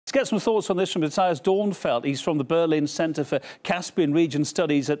Let's get some thoughts on this from Matthias Dornfeld. He's from the Berlin Center for Caspian Region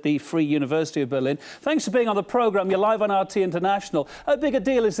Studies at the Free University of Berlin. Thanks for being on the programme. You're live on RT International. How big a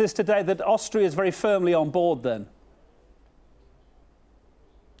deal is this today that Austria is very firmly on board then?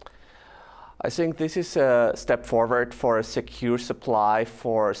 I think this is a step forward for a secure supply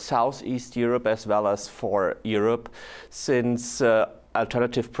for Southeast Europe as well as for Europe, since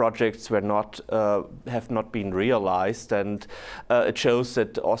alternative projects have not been realized, and it shows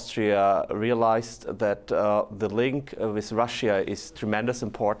that Austria realized that the link with Russia is tremendous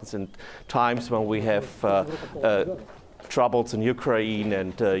importance in times when we have troubles in Ukraine,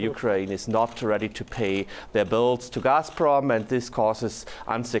 and Ukraine is not ready to pay their bills to Gazprom, and this causes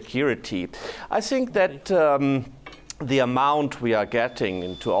insecurity. I think that the amount we are getting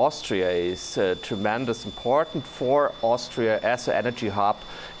into Austria is tremendous important for Austria as an energy hub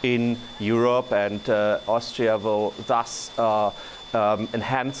in Europe, and Austria will thus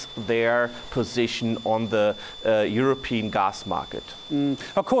enhance their position on the European gas market.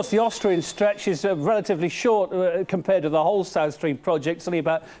 Of course, the Austrian stretch is relatively short compared to the whole South Stream project. It's only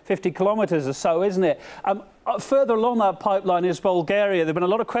about 50 kilometres or so, isn't it? Further along that pipeline is Bulgaria. There have been a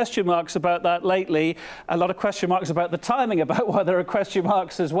lot of question marks about that lately, a lot of question marks about the timing, about why there are question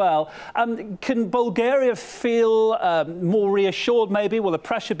marks as well. Can Bulgaria feel more reassured maybe? Will the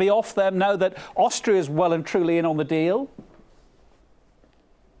pressure be off them now that Austria is well and truly in on the deal?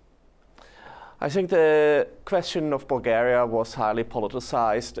 I think the question of Bulgaria was highly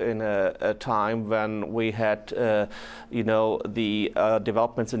politicized in a time when we had, the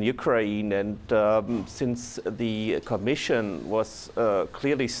developments in Ukraine, and since the Commission was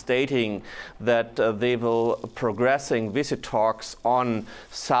clearly stating that they will progressing with the talks on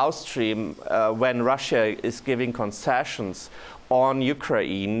South Stream when Russia is giving concessions on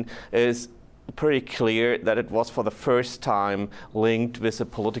Ukraine, is pretty clear that it was for the first time linked with a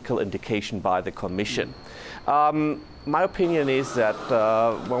political indication by the Commission. My opinion is that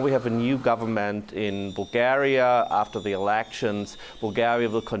when we have a new government in Bulgaria after the elections, Bulgaria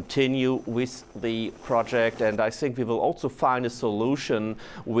will continue with the project, and I think we will also find a solution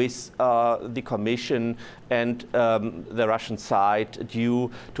with the Commission and the Russian side,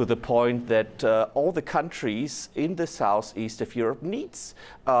 due to the point that all the countries in the southeast of Europe needs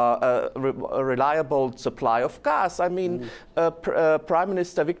a reliable supply of gas. I mean, Prime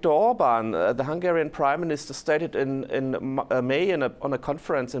Minister Viktor Orban, the Hungarian Prime Minister, stated in May on a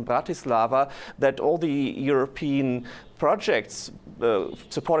conference in Bratislava that all the European projects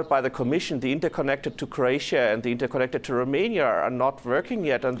supported by the Commission, the interconnected to Croatia and the interconnected to Romania, are not working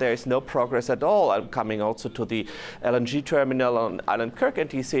yet, and there is no progress at all. I'm coming also to the LNG terminal on Island Kirk,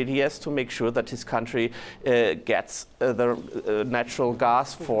 and he said he has to make sure that his country gets the natural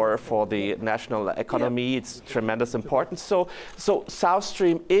gas for the national economy. Yep. It's tremendous importance. So South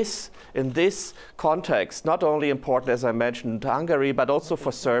Stream is, in this context, not only important, as I mentioned, Hungary, but also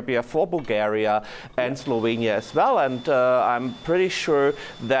for Serbia, for Bulgaria, and Slovenia as well. And I'm pretty sure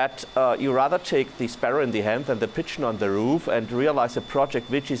that you rather take the sparrow in the hand than the pigeon on the roof, and realize a project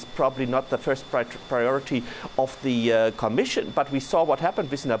which is probably not the first priority of the Commission. But we saw what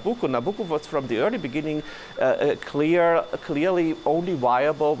happened with Nabucco. Nabucco was from the early beginning clearly only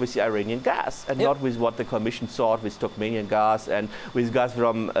viable with the Iranian gas, and not with what the Commission thought with Turkmenian gas and with gas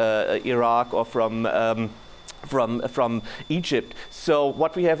from Iraq or from Egypt. So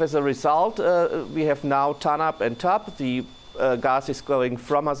what we have as a result, we have now TANAP and TAP. The gas is going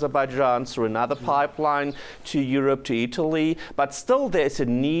from Azerbaijan through another pipeline to Europe, to Italy, but still there is a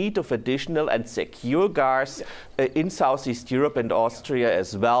need of additional and secure gas in Southeast Europe and Austria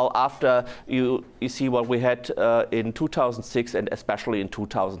as well, after you see what we had in 2006 and especially in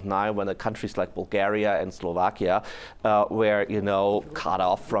 2009, when the countries like Bulgaria and Slovakia were, cut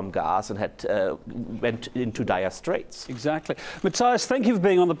off from gas and had went into dire straits. Exactly. Matthias, thank you for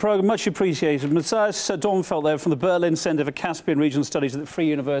being on the programme. Much appreciated. Matthias Dornfeld there from the Berlin Center for Caspian Regional Studies at the Free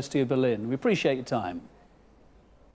University of Berlin. We appreciate your time.